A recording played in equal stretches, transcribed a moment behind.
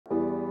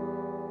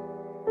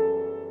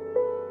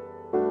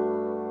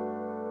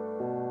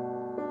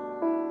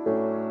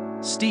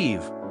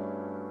Steve.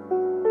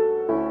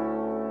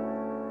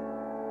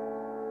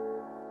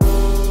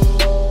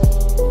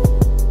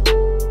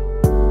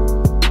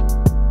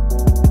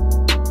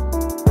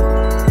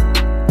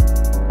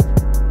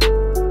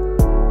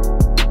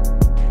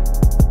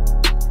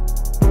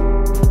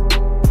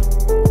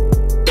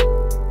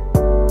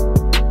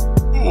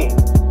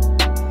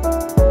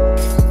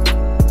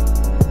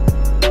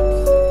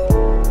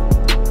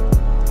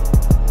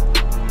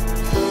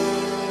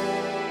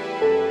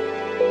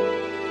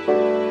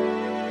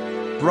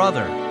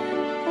 Brother.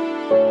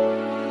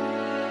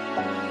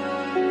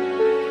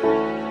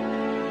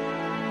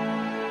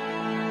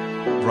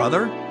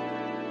 Brother?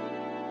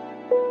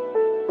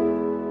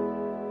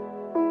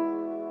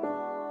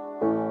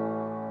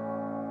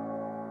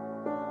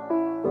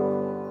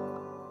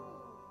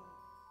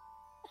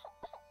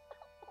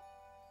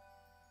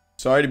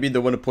 Sorry to be the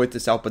one to point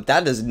this out, but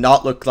that does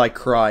not look like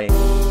crying.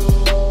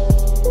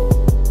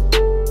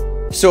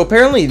 So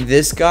apparently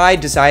this guy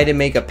decided to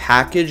make a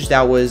package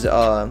that was,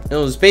 it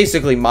was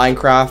basically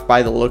Minecraft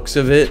by the looks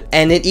of it.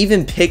 And it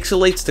even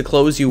pixelates the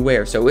clothes you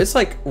wear. So it's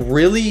like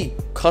really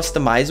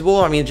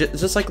customizable. I mean,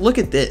 just like, look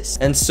at this.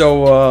 And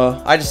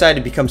so, I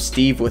decided to become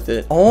Steve with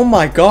it. Oh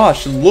my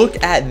gosh,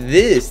 look at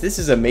this. This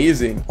is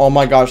amazing. Oh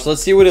my gosh,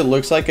 let's see what it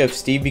looks like if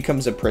Steve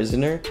becomes a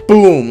prisoner.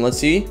 Boom, let's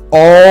see.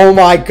 Oh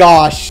my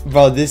gosh.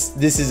 Bro, this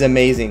is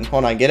amazing.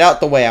 Hold on, get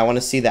out the way. I want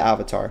to see the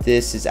avatar.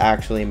 This is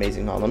actually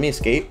amazing. Hold on, let me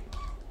escape.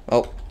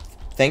 Oh,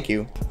 thank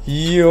you.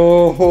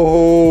 Yo.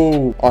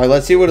 All right,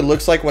 let's see what it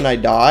looks like when I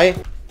die.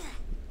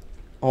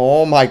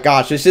 Oh my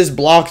gosh, there's just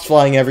blocks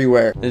flying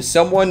everywhere. Did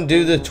someone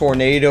do the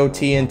tornado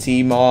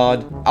TNT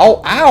mod?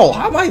 Oh, ow,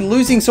 how am I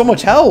losing so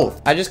much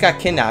health? I just got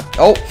kidnapped.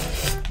 Oh,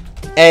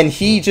 and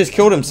he just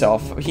killed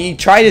himself. He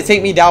tried to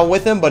take me down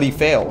with him, but he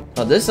failed.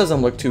 Oh, this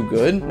doesn't look too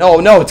good.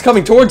 No, it's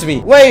coming towards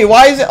me. Wait,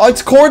 why is it? Oh,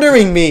 it's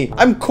cornering me.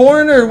 I'm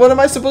cornered. What am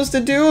I supposed to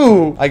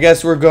do? I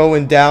guess we're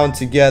going down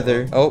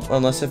together. Oh,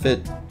 unless if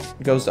it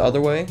goes the other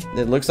way.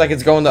 It looks like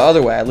it's going the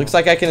other way. It looks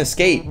like I can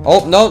escape.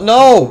 Oh,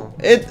 no.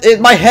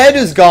 My head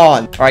is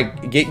gone. All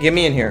right, get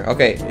me in here.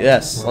 Okay,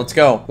 yes, let's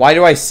go. Why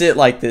do I sit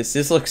like this?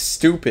 This looks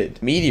stupid.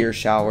 Meteor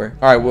shower.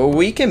 All right, well,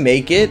 we can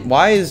make it.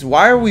 Why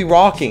are we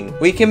rocking?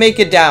 We can make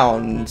it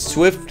down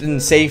swift and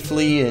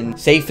safely and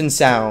safe and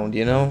sound,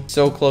 you know?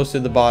 So close to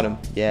the bottom.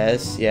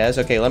 Yes.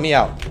 Okay, let me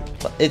out.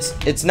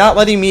 It's not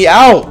letting me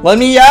out. Let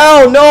me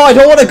out. No, I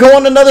don't want to go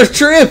on another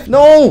trip.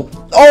 No.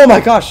 Oh my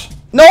gosh.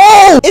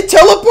 No! It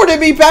teleported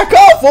me back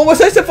up! What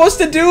was I supposed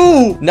to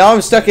do? Now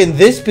I'm stuck in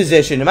this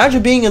position.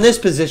 Imagine being in this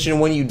position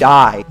when you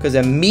die. Because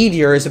a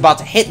meteor is about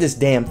to hit this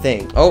damn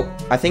thing. Oh,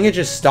 I think it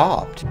just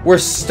stopped. We're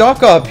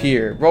stuck up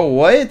here. Bro,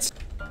 what?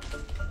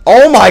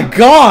 Oh my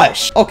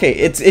gosh! Okay,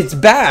 it's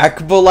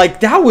back, but like,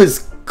 that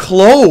was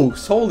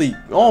close. Holy,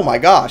 oh my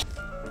gosh.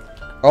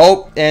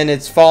 Oh, and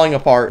it's falling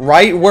apart.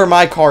 Right where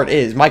my cart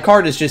is. My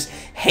cart is just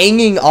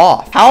hanging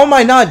off. How am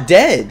I not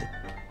dead?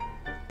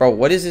 Bro,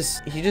 what is this?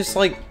 He just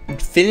like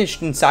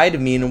finished inside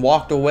of me and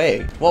walked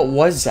away. What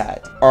was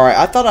that? All right,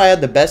 I thought I had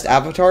the best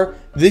avatar.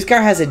 This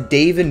guy has a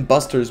Dave and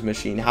Buster's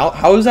machine.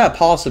 How is that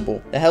possible?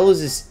 The hell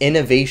is this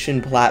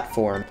innovation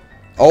platform?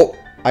 Oh,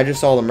 I just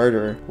saw the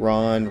murderer.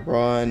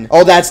 Run.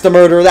 Oh, that's the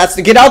murderer.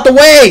 Get out the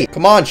way.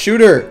 Come on,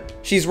 shoot her.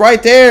 She's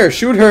right there.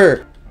 Shoot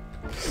her.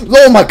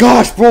 Oh my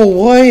gosh, bro,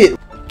 what?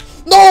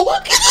 No,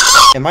 look at that.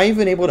 Am I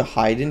even able to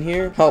hide in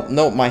here? Oh,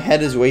 no, my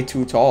head is way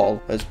too tall.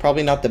 That's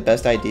probably not the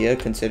best idea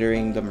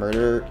considering the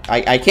murder.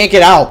 I can't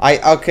get out.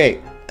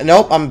 Okay.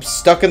 Nope, I'm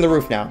stuck in the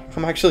roof now.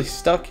 I'm actually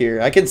stuck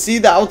here. I can see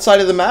the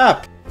outside of the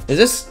map. Is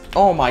this?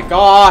 Oh my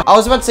god. I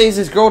was about to say, is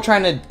this girl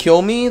trying to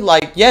kill me?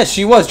 Like, yes,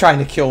 she was trying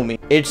to kill me.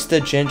 It's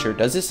the ginger.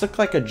 Does this look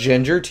like a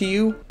ginger to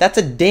you? That's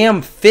a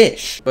damn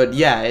fish. But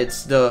yeah,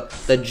 it's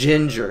the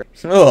ginger.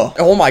 Ugh.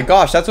 Oh my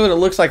gosh, that's what it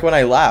looks like when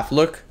I laugh.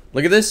 Look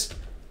at this.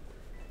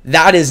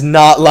 That is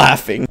not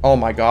laughing. Oh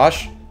my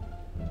gosh.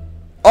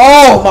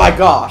 Oh my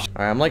gosh.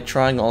 All right, I'm like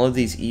trying all of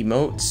these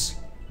emotes.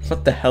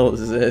 What the hell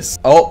is this?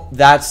 Oh,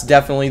 that's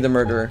definitely the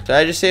murderer. Did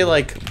I just say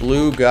like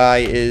blue guy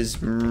is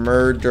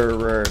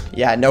murderer?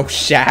 Yeah, no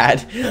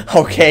Shad.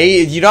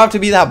 Okay, you don't have to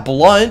be that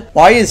blunt.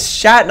 Why is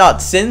Shat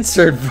not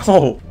censored,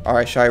 bro? All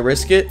right, should I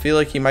risk it? I feel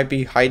like he might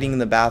be hiding in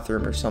the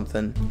bathroom or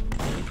something.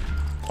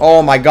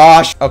 Oh my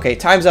gosh. Okay,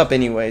 time's up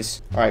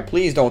anyways. All right,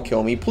 please don't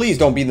kill me. Please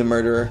don't be the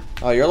murderer.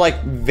 Oh, you're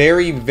like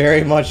very,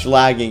 very much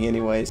lagging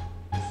anyways.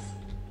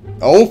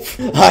 Oh,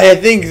 I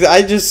think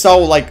I just saw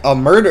like a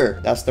murder.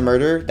 That's the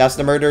murder. That's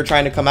the murderer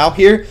trying to come out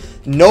here.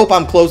 Nope,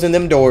 I'm closing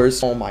them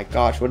doors. Oh my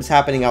gosh, what is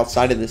happening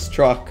outside of this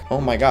truck?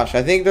 Oh my gosh,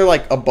 I think they're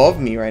like above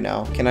me right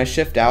now. Can I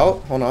shift out?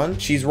 Hold on.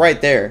 She's right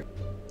there.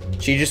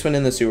 She just went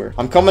in the sewer.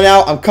 I'm coming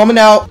out. I'm coming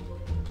out.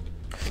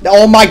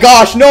 Oh my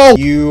gosh, no.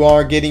 You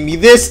are getting me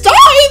this time.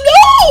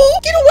 No,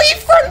 get away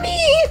from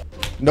me.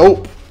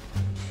 Nope.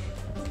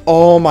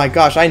 Oh my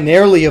gosh, I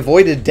narrowly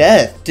avoided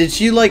death. Did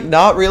she like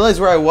not realize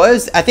where I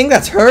was? I think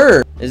that's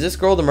her. Is this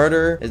girl the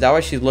murderer? Is that why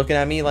she's looking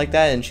at me like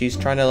that and she's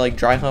trying to like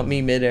dry hump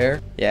me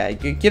midair? Yeah,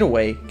 get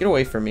away. Get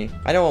away from me.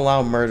 I don't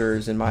allow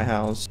murderers in my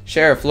house.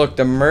 Sheriff, look,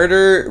 the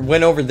murderer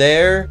went over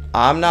there.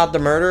 I'm not the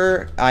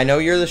murderer. I know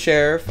you're the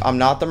sheriff. I'm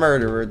not the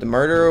murderer. The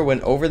murderer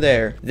went over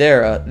there.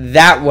 There,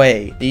 that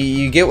way.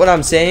 You get what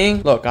I'm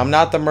saying? Look, I'm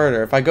not the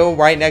murderer. If I go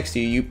right next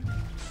to you,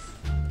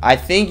 I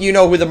think you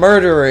know who the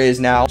murderer is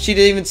now. She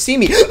didn't even see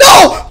me.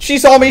 No! She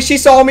saw me. She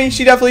saw me.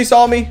 She definitely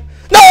saw me.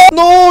 No!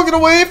 No! Get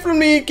away from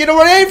me! Get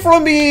away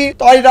from me!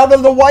 Died out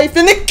of the wife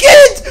and the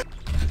kids!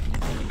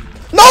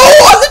 No!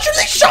 I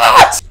literally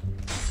shot!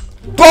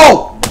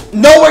 Bro!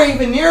 Nowhere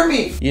even near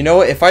me! You know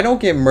what? If I don't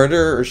get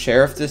murderer or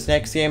sheriff this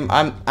next game,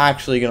 I'm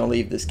actually gonna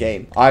leave this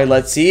game. Alright,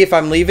 let's see if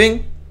I'm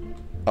leaving.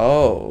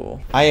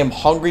 Oh. I am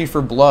hungry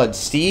for blood.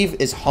 Steve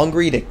is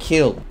hungry to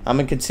kill. I'm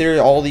gonna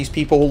consider all these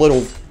people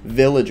little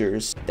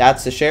villagers.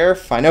 That's the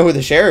sheriff. I know who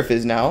the sheriff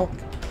is now.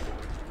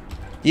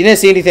 You didn't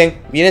see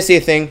anything. You didn't see a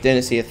thing.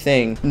 Didn't see a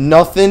thing.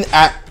 Nothing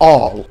at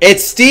all.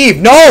 It's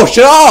Steve. No,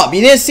 shut up.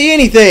 You didn't see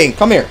anything.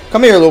 Come here.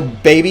 Come here, little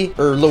baby.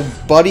 Or little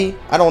buddy.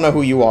 I don't know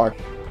who you are.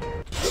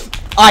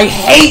 I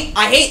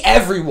hate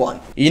everyone.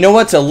 You know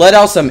what? To let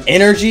out some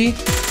energy.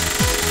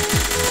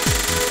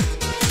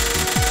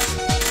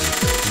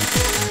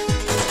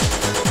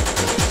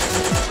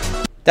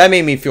 That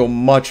made me feel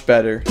much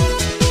better.